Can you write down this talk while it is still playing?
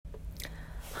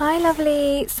Hi,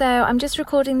 lovely. So I'm just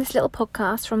recording this little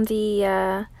podcast from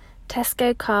the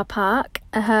Tesco car park.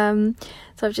 So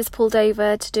I've just pulled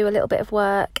over to do a little bit of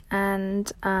work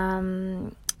and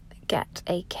get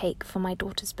a cake for my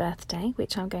daughter's birthday,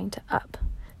 which I'm going to not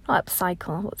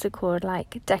upcycle, what's it called,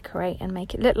 like decorate and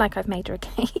make it look like I've made her a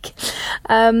cake.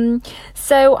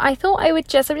 So I thought I've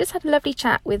just had a lovely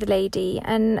chat with a lady,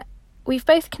 and we've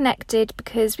both connected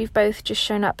because we've both just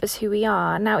shown up as who we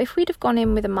are. Now, if we'd have gone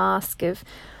in with a mask of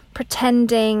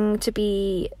pretending to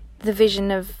be the vision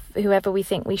of whoever we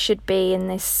think we should be in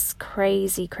this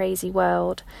crazy, crazy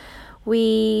world,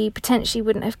 we potentially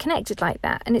wouldn't have connected like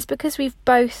that. And it's because we've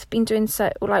both been doing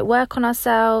work on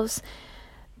ourselves,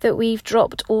 that we've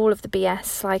dropped all of the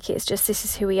BS, like it's just, this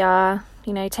is who we are,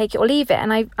 take it or leave it.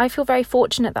 And I feel very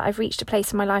fortunate that I've reached a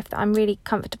place in my life that I'm really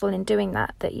comfortable in doing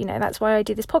that, that's why I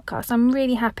do this podcast. I'm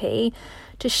really happy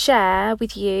to share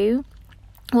with you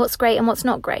what's great and what's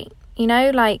not great.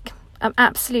 I'm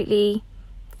absolutely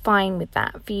fine with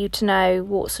that, for you to know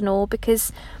warts and all,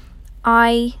 because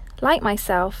I like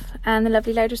myself, and the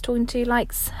lovely lady I was talking to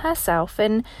likes herself.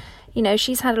 And,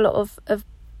 she's had a lot of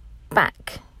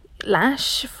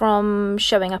backlash from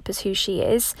showing up as who she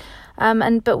is.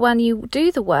 But when you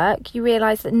do the work, you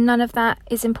realise that none of that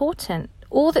is important.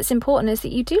 All that's important is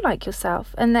that you do like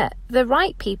yourself, and that the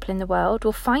right people in the world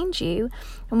will find you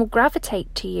and will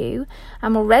gravitate to you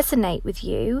and will resonate with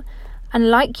you and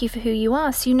like you for who you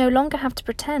are. So you no longer have to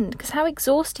pretend, because how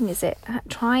exhausting is it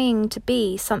trying to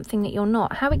be something that you're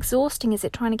not? How exhausting is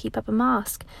it trying to keep up a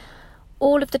mask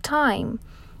all of the time?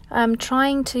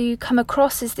 Trying to come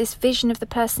across as this vision of the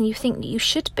person you think that you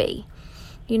should be,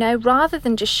 rather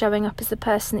than just showing up as the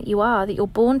person that you are, that you're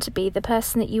born to be, the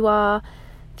person that you are,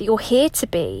 that you're here to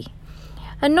be.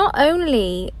 And not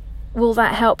only will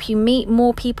that help you meet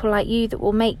more people like you, that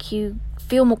will make you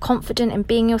feel more confident in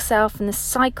being yourself, and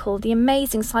the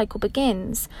amazing cycle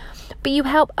begins, but you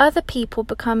help other people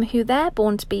become who they're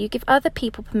born to be. You give other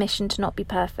people permission to not be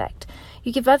perfect.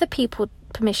 You give other people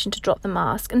permission to drop the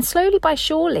mask, and slowly by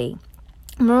surely,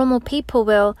 more and more people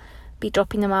will be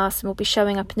dropping the mask and will be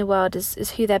showing up in the world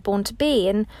as who they're born to be.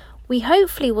 And we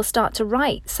hopefully will start to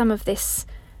right some of this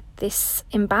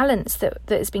imbalance that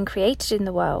has been created in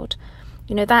the world.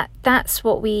 That's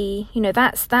what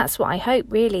that's what I hope,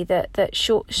 really, that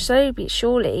slowly,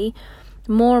 surely,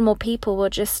 more and more people will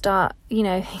just start,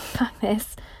 think like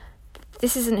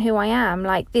this isn't who I am.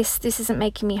 Like this isn't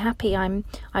making me happy. I'm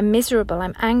miserable.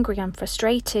 I'm angry. I'm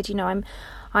frustrated. I'm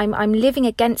living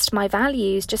against my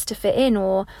values just to fit in,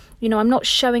 or I'm not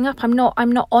showing up. I'm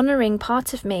not honouring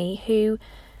part of me who,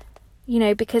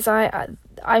 because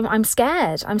I'm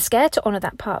scared. I'm scared to honour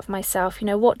that part of myself.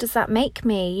 What does that make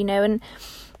me? And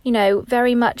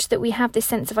very much that we have this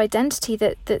sense of identity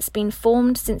that's been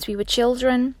formed since we were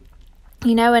children.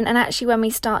 And actually when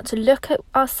we start to look at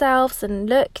ourselves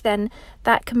then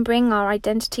that can bring our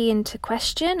identity into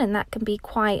question, and that can be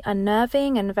quite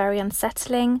unnerving and very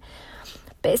unsettling.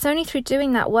 But it's only through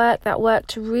doing that work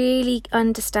to really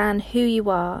understand who you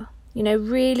are,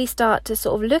 really start to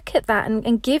sort of look at that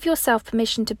and give yourself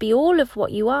permission to be all of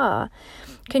what you are.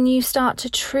 Can you start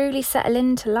to truly settle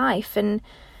into life and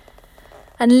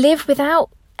live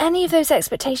without any of those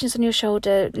expectations on your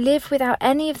shoulder, live without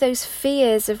any of those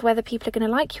fears of whether people are going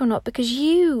to like you or not, because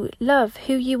you love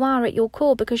who you are at your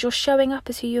core, because you're showing up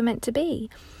as who you're meant to be,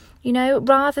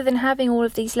 rather than having all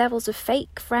of these levels of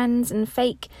fake friends and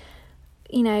fake,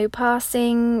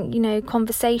 passing,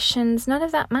 conversations. None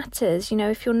of that matters,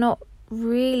 if you're not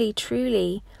really,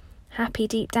 truly happy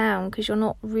deep down, because you're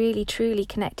not really, truly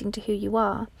connecting to who you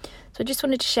are. So I just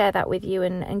wanted to share that with you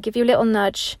and give you a little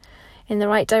nudge in the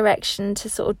right direction to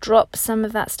sort of drop some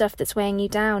of that stuff that's weighing you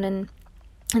down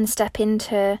and step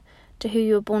into who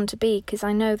you were born to be, because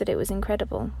I know that it was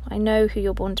incredible. I know who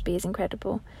you're born to be is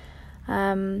incredible.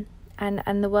 And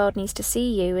the world needs to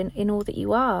see you in all that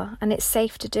you are, and it's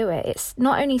safe to do it. It's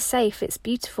not only safe, it's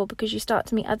beautiful, because you start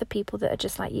to meet other people that are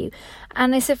just like you,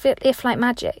 and it's if like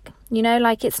magic,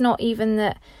 it's not even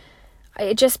that,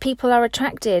 it just, people are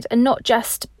attracted, and not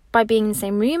just by being in the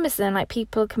same room as them. Like,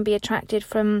 people can be attracted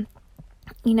from,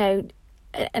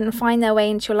 and find their way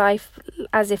into your life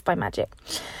as if by magic.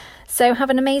 So have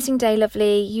an amazing day,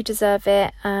 lovely. You deserve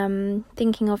it.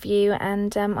 Thinking of you,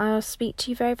 and I'll speak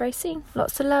to you very, very soon.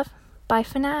 Lots of love. Bye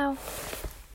for now.